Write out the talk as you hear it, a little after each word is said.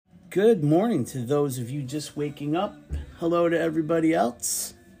Good morning to those of you just waking up. Hello to everybody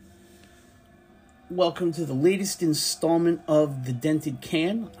else. Welcome to the latest installment of The Dented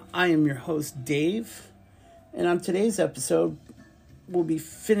Can. I am your host, Dave. And on today's episode, we'll be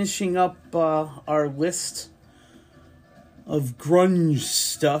finishing up our list of grunge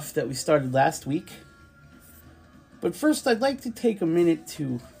stuff that we started last week. But first, I'd like to take a minute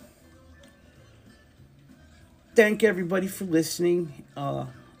to thank everybody for listening.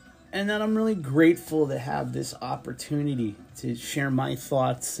 And that I'm really grateful to have this opportunity to share my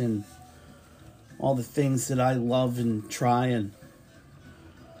thoughts and all the things that I love and try. And,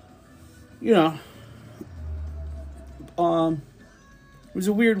 it was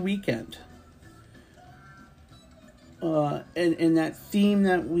a weird weekend. And that theme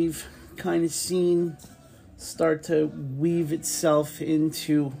that we've kind of seen start to weave itself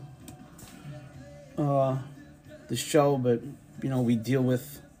into the show, but, we deal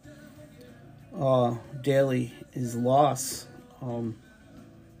with daily is loss. I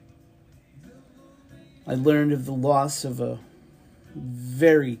learned of the loss of a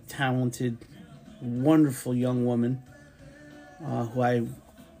very talented, wonderful young woman who I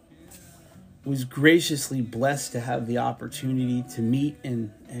was graciously blessed to have the opportunity to meet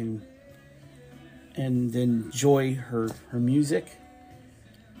and enjoy her music.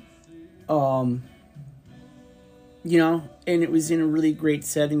 And it was in a really great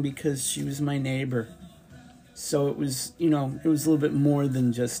setting because she was my neighbor. So it was, it was a little bit more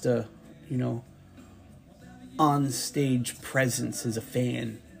than just a, on-stage presence as a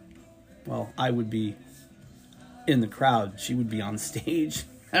fan. Well, I would be in the crowd. She would be on stage.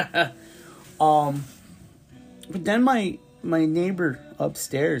 But then my neighbor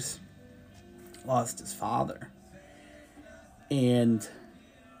upstairs lost his father. And,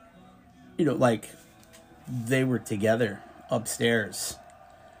 they were together upstairs.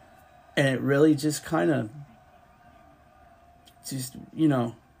 And it really just kind of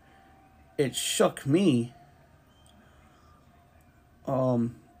it shook me.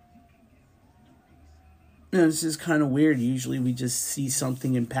 It's just kind of weird. Usually we just see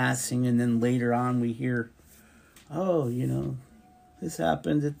something in passing and then later on we hear, this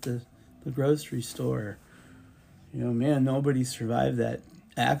happened at the grocery store. Man, nobody survived that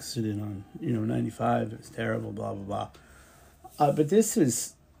accident on 95. It was terrible, blah blah blah. But this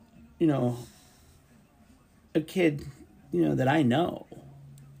is a kid that I know.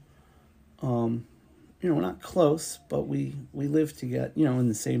 We're not close, but we live together, in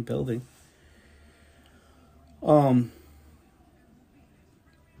the same building. And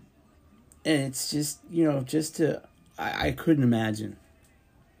it's just I couldn't imagine.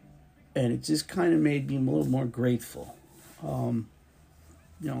 And it just kind of made me a little more grateful.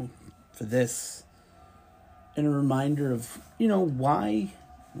 For this, and a reminder of, why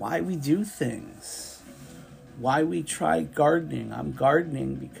we do things, why we try gardening. I'm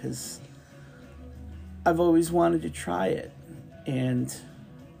gardening because I've always wanted to try it, and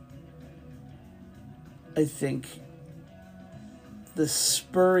I think the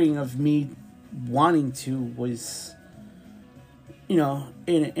spurring of me wanting to was, in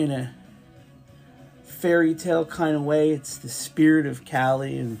a fairy tale kind of way. It's the spirit of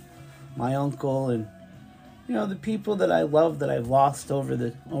Cali and my uncle and the people that I love that I've lost over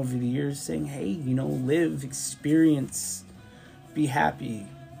the years saying, hey, live, experience, be happy.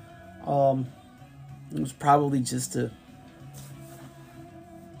 It was probably just a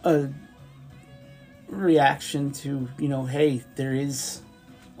reaction to, hey, there is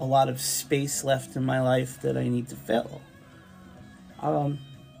a lot of space left in my life that I need to fill.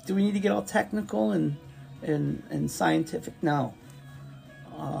 Do we need to get all technical and scientific? No.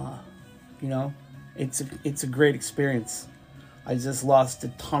 It's a great experience. I just lost a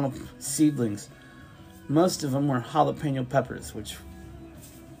ton of seedlings. Most of them were jalapeno peppers, which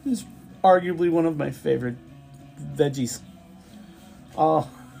is arguably one of my favorite veggies.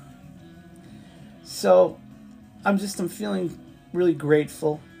 So I'm feeling really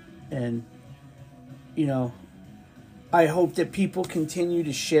grateful, and I hope that people continue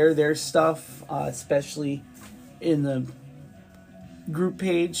to share their stuff, especially in the group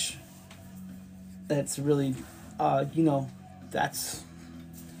page. That's really,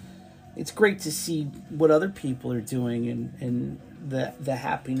 it's great to see what other people are doing and the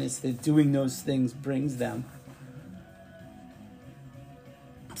happiness that doing those things brings them.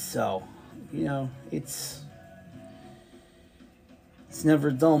 So, it's never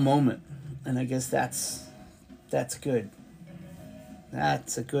a dull moment, and I guess that's good.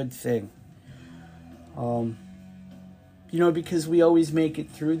 That's a good thing. Because we always make it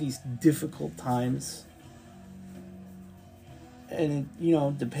through these difficult times. And,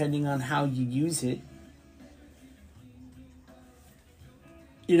 depending on how you use it,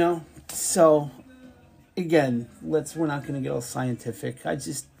 so again, we're not going to get all scientific.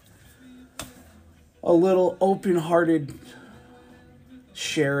 A little open-hearted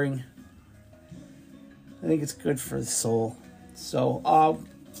sharing. I think it's good for the soul. So,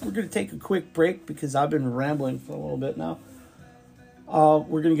 we're going to take a quick break because I've been rambling for a little bit now.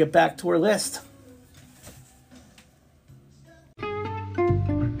 We're going to get back to our list.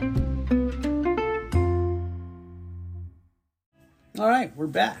 All right, we're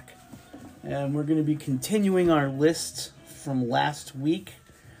back. And we're going to be continuing our list from last week.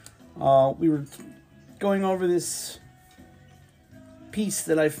 We were going over this piece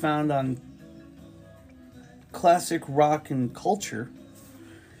that I found on classic rock and culture.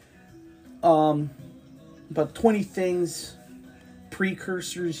 About 20 things,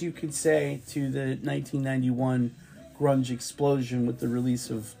 precursors, you could say, to the 1991 grunge explosion with the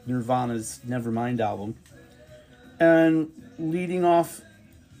release of Nirvana's Nevermind album. And leading off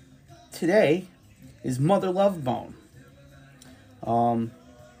today is Mother Love Bone.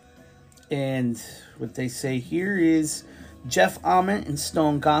 And what they say here is Jeff Ament and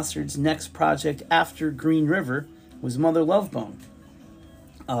Stone Gossard's next project after Green River was Mother Love Bone.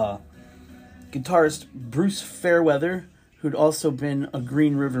 Guitarist Bruce Fairweather, who'd also been a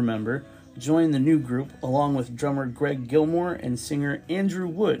Green River member, joined the new group along with drummer Greg Gilmore and singer Andrew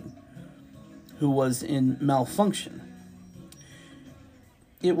Wood, who was in Malfunction.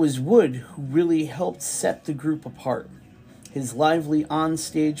 It was Wood who really helped set the group apart. His lively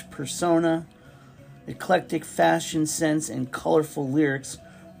on-stage persona, eclectic fashion sense, and colorful lyrics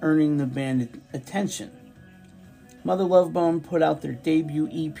earning the band attention. Mother Love Bone put out their debut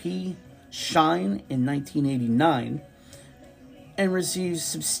EP, Shine, in 1989, and received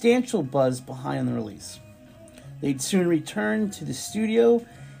substantial buzz behind the release. They'd soon return to the studio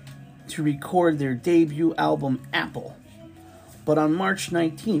to record their debut album, Apple. But on March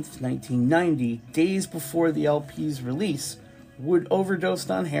 19th, 1990, days before the LP's release, Wood overdosed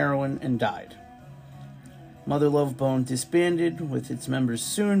on heroin and died. Mother Love Bone disbanded, with its members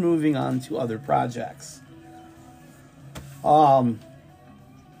soon moving on to other projects.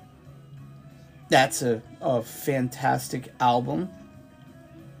 That's a fantastic album.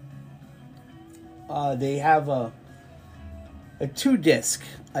 They have a 2-disc.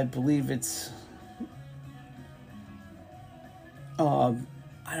 I believe it's... I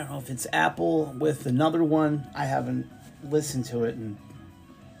don't know if it's Apple with another one. I haven't listened to it in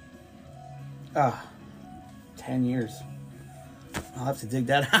 10 years. I'll have to dig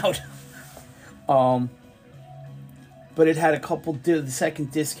that out. But it had the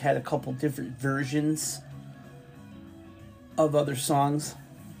second disc had a couple different versions of other songs.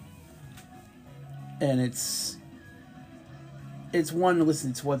 And it's one to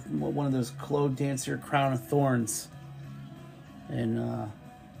listen to. One of those Claude Dancer Crown of Thorns. And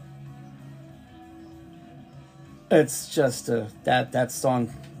it's just that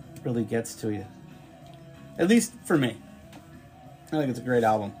song really gets to you. At least for me. I think it's a great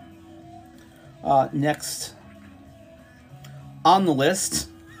album. Next on the list,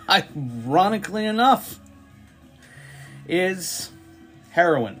 ironically enough, is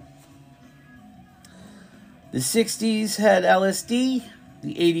heroin. The 60s had LSD,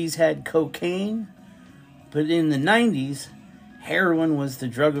 the 80s had cocaine, but in the 90s, heroin was the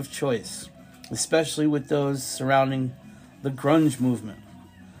drug of choice, especially with those surrounding the grunge movement.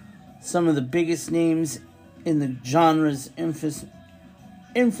 Some of the biggest names in the genres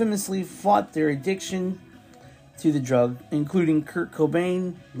infamously fought their addiction to the drug, including Kurt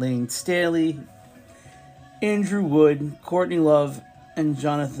Cobain, Lane Staley, Andrew Wood, Courtney Love, and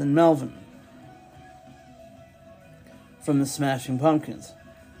Jonathan Melvin from the Smashing Pumpkins.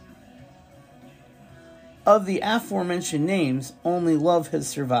 Of the aforementioned names, only Love has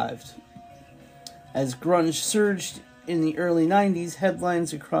survived. As grunge surged in the early 90s,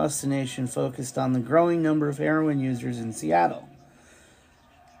 headlines across the nation focused on the growing number of heroin users in Seattle.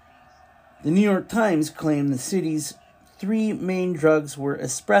 The New York Times claimed the city's 3 main drugs were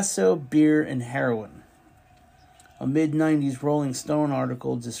espresso, beer, and heroin. A mid-90s Rolling Stone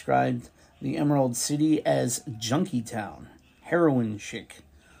article described the Emerald City as Junkie Town, heroin chic,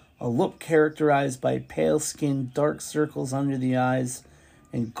 a look characterized by pale skin, dark circles under the eyes,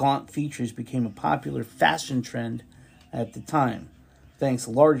 and gaunt features became a popular fashion trend at the time, thanks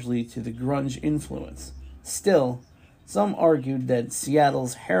largely to the grunge influence. Still, some argued that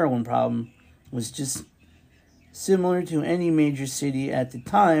Seattle's heroin problem was just similar to any major city at the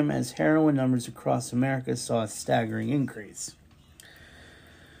time, as heroin numbers across America saw a staggering increase.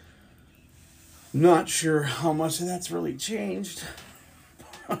 Not sure how much of that's really changed.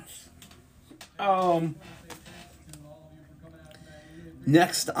 um,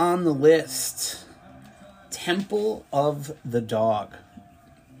 Next on the list, Temple of the Dog.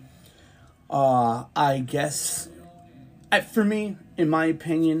 I guess, for me, in my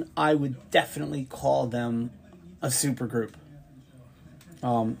opinion, I would definitely call them a supergroup.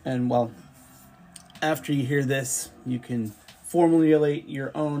 And well, after you hear this, you can formulate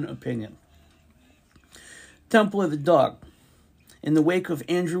your own opinion. Temple of the Dog. In the wake of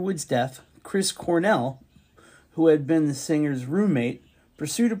Andrew Wood's death, Chris Cornell, who had been the singer's roommate,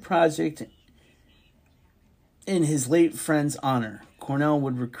 pursued a project in his late friend's honor. Cornell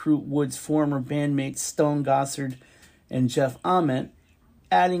would recruit Wood's former bandmates Stone Gossard and Jeff Ament,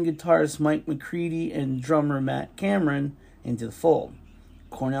 adding guitarist Mike McCready and drummer Matt Cameron into the fold.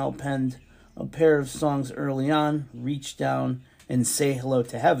 Cornell penned a pair of songs early on, Reach Down and Say Hello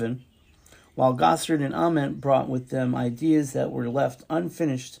to Heaven, while Gossard and Ament brought with them ideas that were left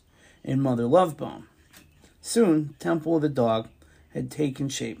unfinished in Mother Love Bone. Soon, Temple of the Dog had taken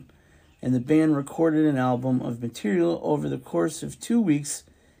shape, and the band recorded an album of material over the course of 2 weeks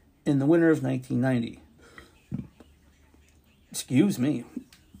in the winter of 1990. Excuse me.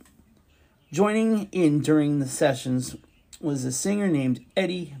 Joining in during the sessions was a singer named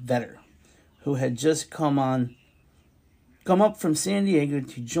Eddie Vedder, who had just come up from San Diego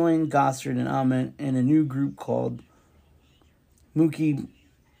to join Gossard and Ament in a new group called Mookie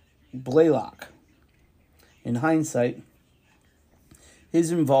Blaylock. In hindsight,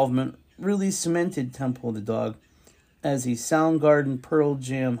 his involvement really cemented Temple of the Dog as a Soundgarden Pearl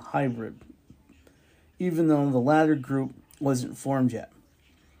Jam hybrid, even though the latter group wasn't formed yet.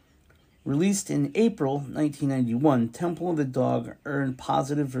 Released in April 1991, Temple of the Dog earned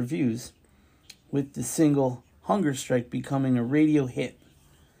positive reviews, with the single Hunger Strike becoming a radio hit.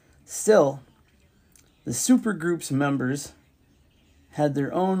 Still, the supergroup's members had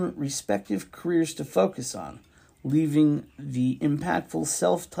their own respective careers to focus on, leaving the impactful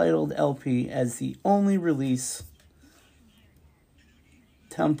self-titled LP as the only release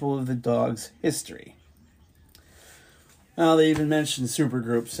Temple of the Dog's history. Well, they even mentioned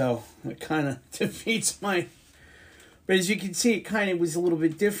supergroup, so it kind of defeats my... But as you can see, it kind of was a little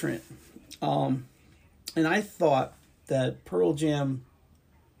bit different. And I thought that Pearl Jam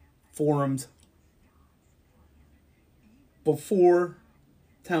formed before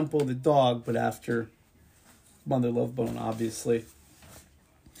Temple of the Dog, but after Mother Love Bone, obviously.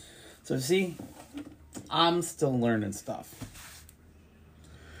 So see, I'm still learning stuff.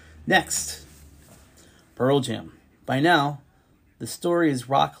 Next, Pearl Jam. By now, the story is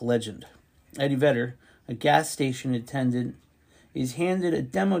rock legend. Eddie Vedder, a gas station attendant, is handed a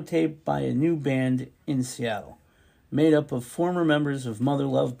demo tape by a new band in Seattle, made up of former members of Mother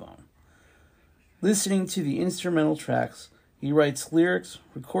Love Bone. Listening to the instrumental tracks, he writes lyrics,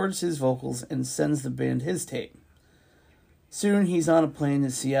 records his vocals, and sends the band his tape. Soon he's on a plane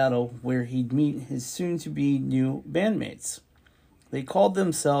to Seattle where he'd meet his soon-to-be new bandmates. They called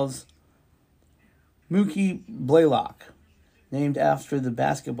themselves Mookie Blaylock, named after the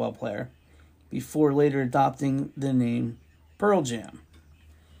basketball player, before later adopting the name Pearl Jam.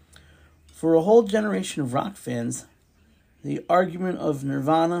 For a whole generation of rock fans, the argument of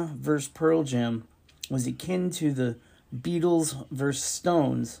Nirvana versus Pearl Jam was akin to the Beatles versus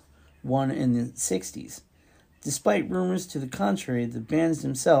Stones one in the 60s. Despite rumors to the contrary, the bands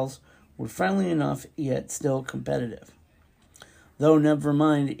themselves were friendly enough yet still competitive. Though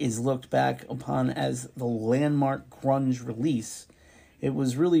Nevermind is looked back upon as the landmark grunge release, it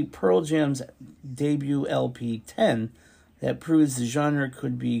was really Pearl Jam's debut LP 10 that proves the genre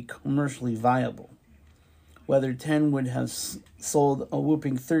could be commercially viable. Whether 10 would have sold a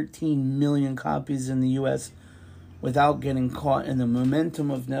whooping 13 million copies in the US without getting caught in the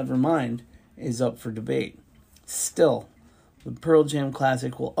momentum of Nevermind is up for debate. Still, the Pearl Jam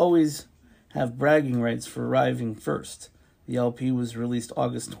classic will always have bragging rights for arriving first. The LP was released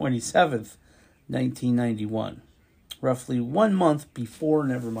August 27th, 1991, roughly 1 month before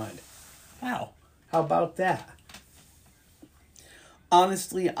Nevermind. Wow, how about that?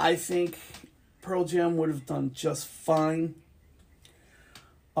 Honestly, I think Pearl Jam would have done just fine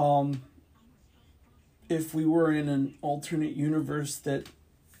if we were in an alternate universe that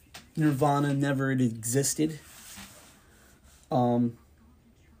Nirvana never had existed.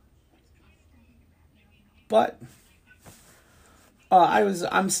 But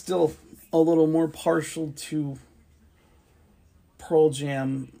I'm still a little more partial to Pearl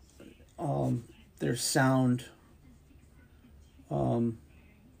Jam, their sound,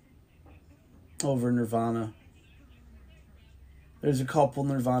 over Nirvana. There's a couple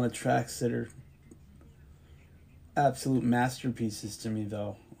Nirvana tracks that are absolute masterpieces to me,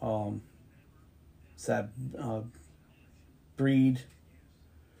 though. It's that Breed,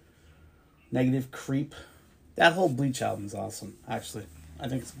 Negative, Creep. That whole Bleach album's awesome, actually. I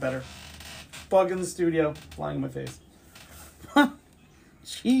think it's better. Bug in the studio, flying in my face.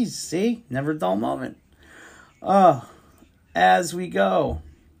 Jeez, see? Never a dull moment. As we go.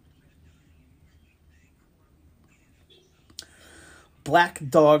 Black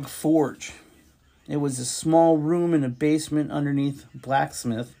Dog Forge. It was a small room in a basement underneath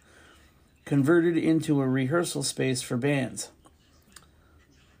Blacksmith, converted into a rehearsal space for bands.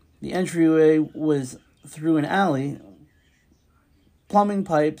 The entryway was through an alley. Plumbing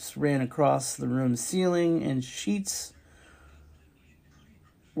pipes ran across the room's ceiling, and sheets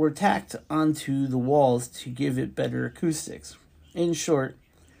were tacked onto the walls to give it better acoustics. In short,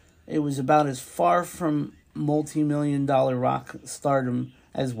 it was about as far from multi-million-dollar rock stardom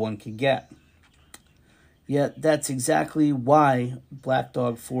as one could get. Yet that's exactly why Black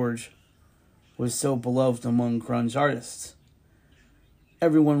Dog Forge was so beloved among grunge artists.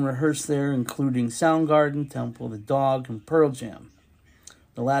 Everyone rehearsed there, including Soundgarden, Temple of the Dog, and Pearl Jam.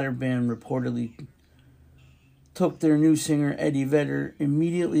 The latter band reportedly took their new singer, Eddie Vedder,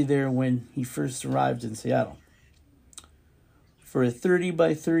 immediately there when he first arrived in Seattle. For a 30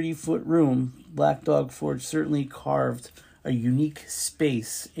 by 30 foot room, Black Dog Forge certainly carved a unique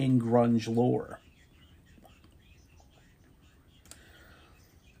space in grunge lore.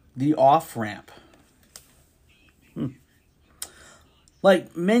 The off-ramp.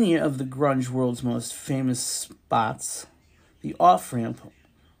 Like many of the grunge world's most famous spots, the off-ramp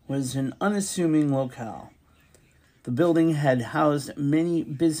was an unassuming locale. The building had housed many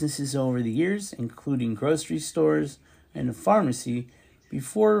businesses over the years, including grocery stores and a pharmacy,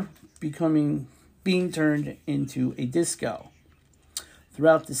 before being turned into a disco.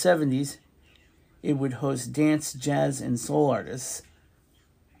 Throughout the 70s, it would host dance, jazz, and soul artists.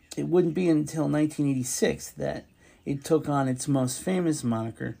 It wouldn't be until 1986 that it took on its most famous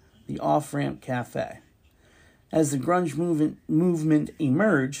moniker, the Off-Ramp Cafe. As the grunge movement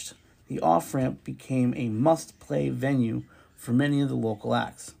emerged, the Off-Ramp became a must-play venue for many of the local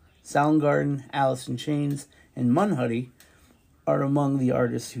acts. Soundgarden, Alice in Chains, and Mudhoney are among the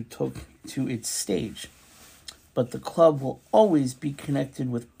artists who took to its stage. But the club will always be connected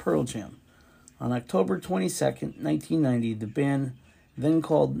with Pearl Jam. On October 22nd, 1990, the band, then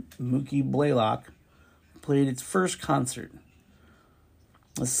called Mookie Blaylock, played its first concert,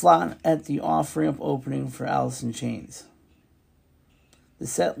 a slot at the off-ramp opening for Alice in Chains. The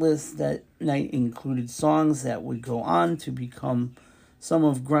set list that night included songs that would go on to become some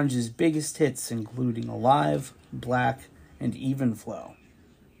of grunge's biggest hits, including Alive, Black, and Even Flow.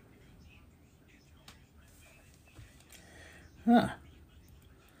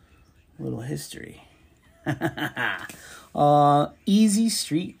 Little history. Easy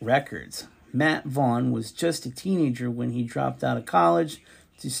Street Records. Matt Vaughn was just a teenager when he dropped out of college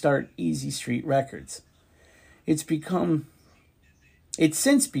to start Easy Street Records. It's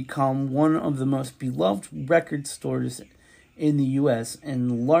since become one of the most beloved record stores in the U.S.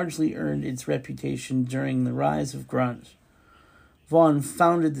 and largely earned its reputation during the rise of grunge. Vaughn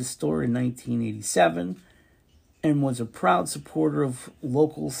founded the store in 1987 and was a proud supporter of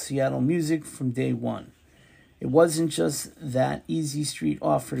local Seattle music from day one. It wasn't just that Easy Street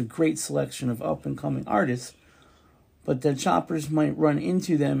offered a great selection of up-and-coming artists, but that shoppers might run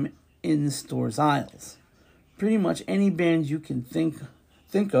into them in the store's aisles. Pretty much any band you can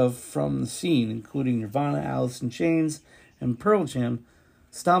think of from the scene, including Nirvana, Alice in Chains, and Pearl Jam,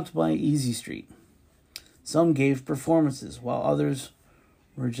 stopped by Easy Street. Some gave performances, while others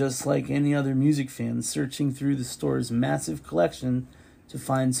were just like any other music fans searching through the store's massive collection to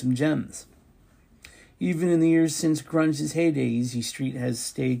find some gems. Even in the years since grunge's heyday, Easy Street has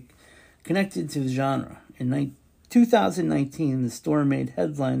stayed connected to the genre. In 2019, the store made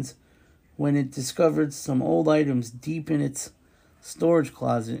headlines when it discovered some old items deep in its storage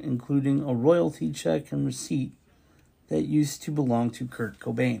closet, including a royalty check and receipt that used to belong to Kurt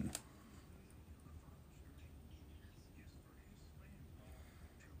Cobain.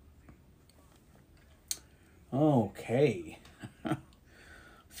 Okay.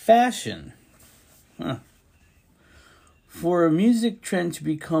 Fashion. For a music trend to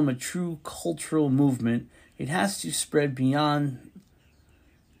become a true cultural movement, it has to spread beyond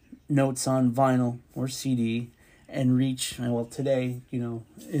notes on vinyl or CD and reach, well, today,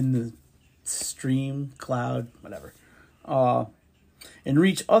 in the stream, cloud, whatever, and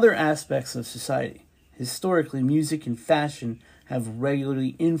reach other aspects of society. Historically, music and fashion have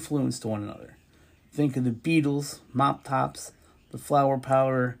regularly influenced one another. Think of the Beatles, Mop Tops, the Flower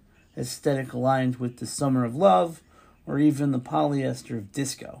Power aesthetic aligned with the summer of love or even the polyester of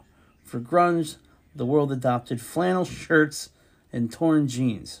disco. For grunge, the world adopted flannel shirts and torn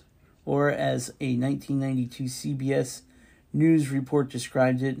jeans, or as a 1992 CBS News report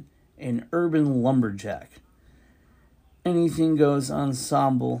described it, an urban lumberjack. Anything goes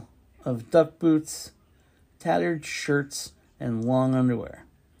ensemble of duck boots, tattered shirts, and long underwear.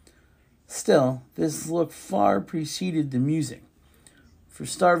 Still, this look far preceded the music. For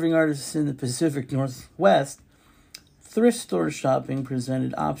starving artists in the Pacific Northwest, thrift store shopping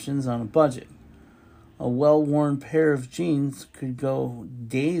presented options on a budget. A well-worn pair of jeans could go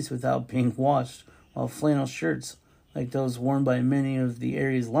days without being washed, while flannel shirts, like those worn by many of the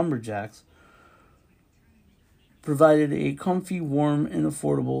area's lumberjacks, provided a comfy, warm, and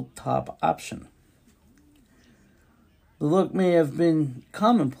affordable top option. The look may have been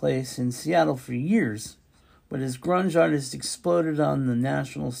commonplace in Seattle for years, but as grunge artists exploded on the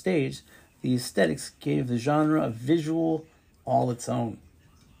national stage, the aesthetics gave the genre a visual all its own.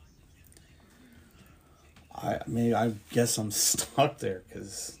 I guess I'm stuck there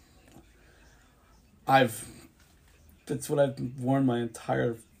because that's what I've worn my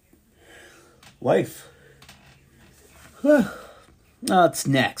entire life. What's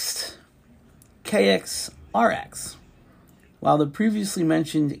next? KXRX. While the previously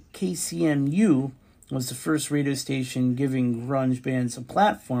mentioned KCMU was the first radio station giving grunge bands a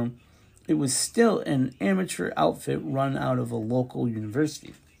platform, it was still an amateur outfit run out of a local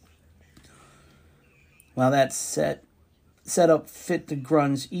university. While that setup fit the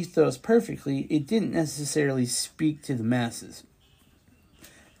grunge ethos perfectly, it didn't necessarily speak to the masses.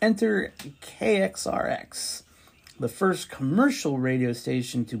 Enter KXRX, the first commercial radio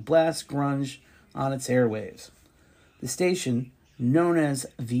station to blast grunge on its airwaves. The station, known as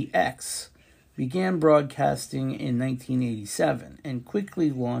The X, began broadcasting in 1987 and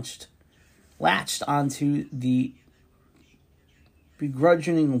quickly latched onto the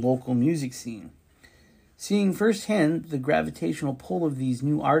begrudging local music scene. Seeing firsthand the gravitational pull of these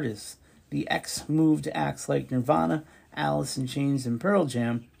new artists, The X moved acts like Nirvana, Alice in Chains, and Pearl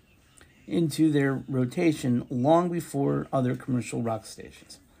Jam into their rotation long before other commercial rock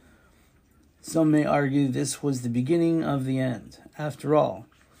stations. Some may argue this was the beginning of the end. After all,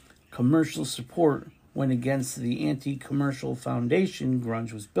 commercial support went against the anti-commercial foundation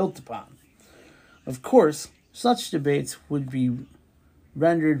grunge was built upon. Of course, such debates would be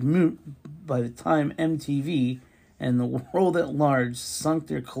rendered moot by the time MTV and the world at large sunk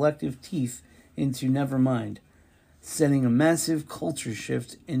their collective teeth into Nevermind, setting a massive culture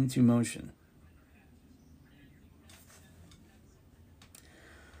shift into motion.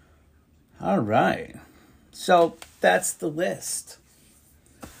 All right. So that's the list.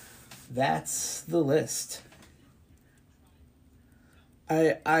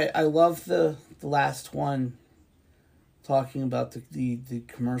 I love the last one talking about the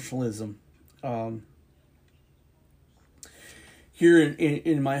commercialism. Here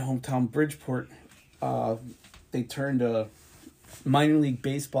in my hometown, Bridgeport, they turned a minor league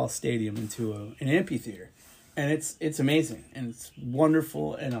baseball stadium into an amphitheater. And it's amazing, and it's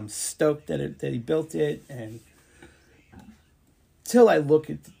wonderful, and I'm stoked that he built it, and till I look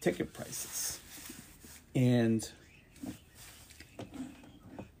at the ticket prices. And,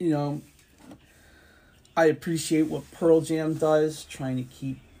 I appreciate what Pearl Jam does, trying to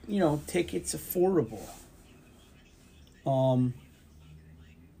keep, tickets affordable.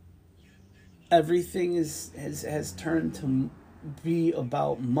 Everything has turned to be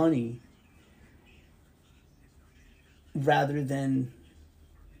about money rather than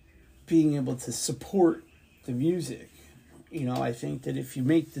being able to support the music. I think that if you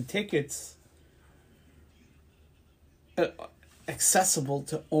make the tickets accessible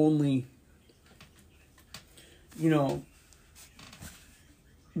to only, the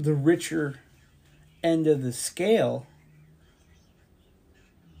richer end of the scale,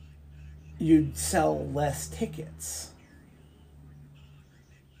 you'd sell less tickets.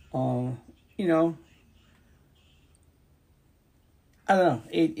 I don't know.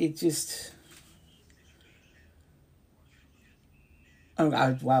 It just...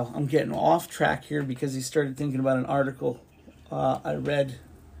 I'm getting off track here because he started thinking about an article I read.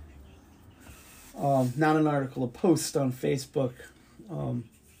 Not an article, a post on Facebook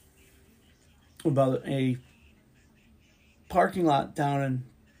about a parking lot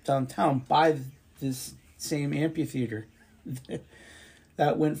downtown by this same amphitheater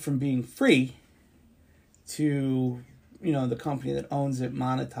that went from being free to... the company that owns it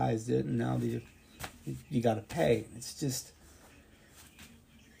monetized it, and now you got to pay. It's just,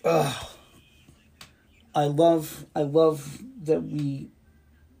 I love that we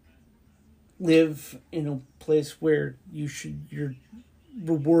live in a place where you're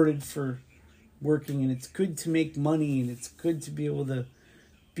rewarded for working, and it's good to make money, and it's good to be able to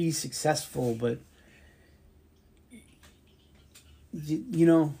be successful, but you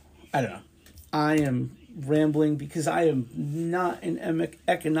know, I don't know. I am rambling because I am not an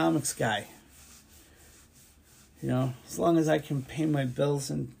economics guy. You know, as long as I can pay my bills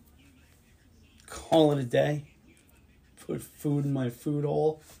and call it a day, put food in my food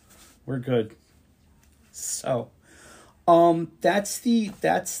hole, we're good. So, that's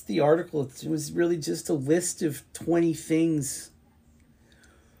the article. It was really just a list of 20 things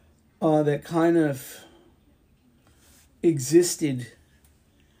that kind of existed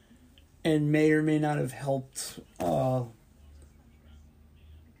and may or may not have helped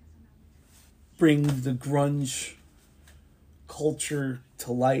bring the grunge culture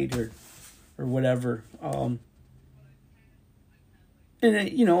to light or whatever.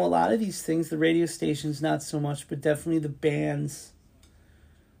 And, you know, a lot of these things, the radio stations, not so much, but definitely the bands,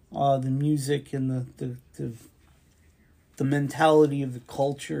 the music, and the mentality of the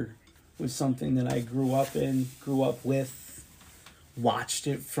culture was something that I grew up with, watched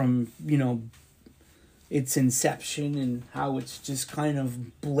it from, you know, its inception and how it's just kind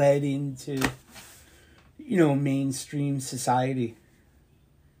of bled into, you know, mainstream society.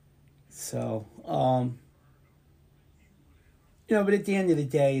 So, you know, but at the end of the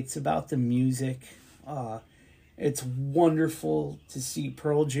day, it's about the music. It's wonderful to see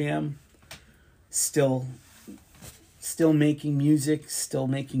Pearl Jam still making music, still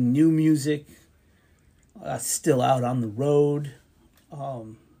making new music, still out on the road.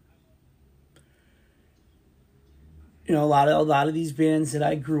 You know, a lot of these bands that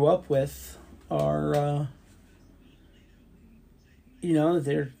I grew up with are, you know,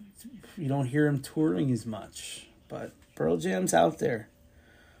 you don't hear them touring as much, but Pearl Jam's out there.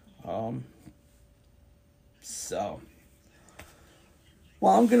 So,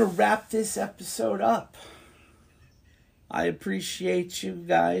 well, I'm gonna wrap this episode up. I appreciate you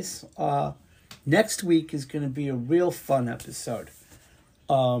guys. Next week is gonna be a real fun episode.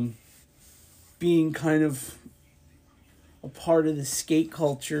 Being kind of a part of the skate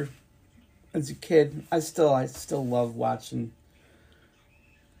culture as a kid, I still love watching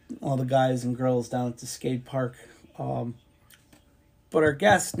all the guys and girls down at the skate park. But our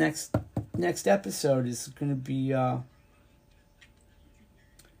guest next episode is going to be, well,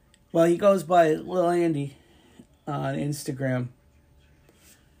 he goes by Lil Andy on Instagram.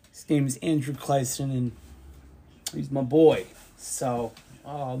 His name is Andrew Clayson, and he's my boy. So,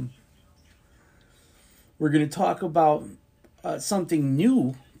 we're going to talk about something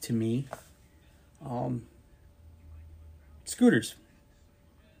new to me. Scooters,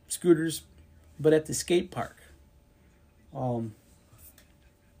 but at the skate park.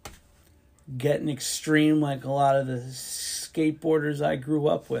 Getting extreme like a lot of the skateboarders I grew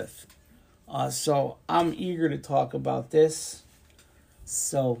up with. So I'm eager to talk about this.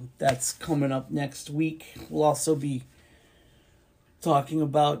 So that's coming up next week. We'll also be talking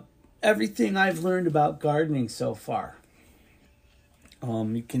about everything I've learned about gardening so far.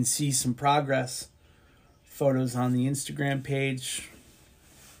 You can see some progress photos on the Instagram page.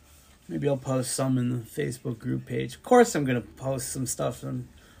 Maybe I'll post some in the Facebook group page. Of course, I'm going to post some stuff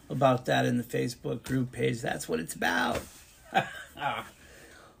about that in the Facebook group page. That's what it's about.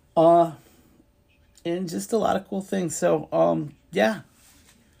 And just a lot of cool things. So, yeah.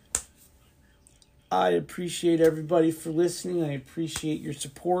 I appreciate everybody for listening. I appreciate your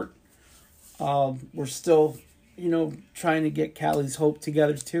support. We're still, you know, trying to get Callie's Hope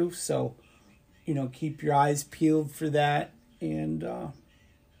together too. So, you know, keep your eyes peeled for that. And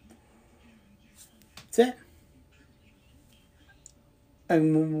that's it.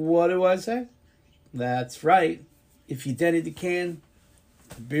 And what do I say? That's right. If you dented the can,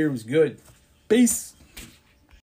 the beer was good. Peace.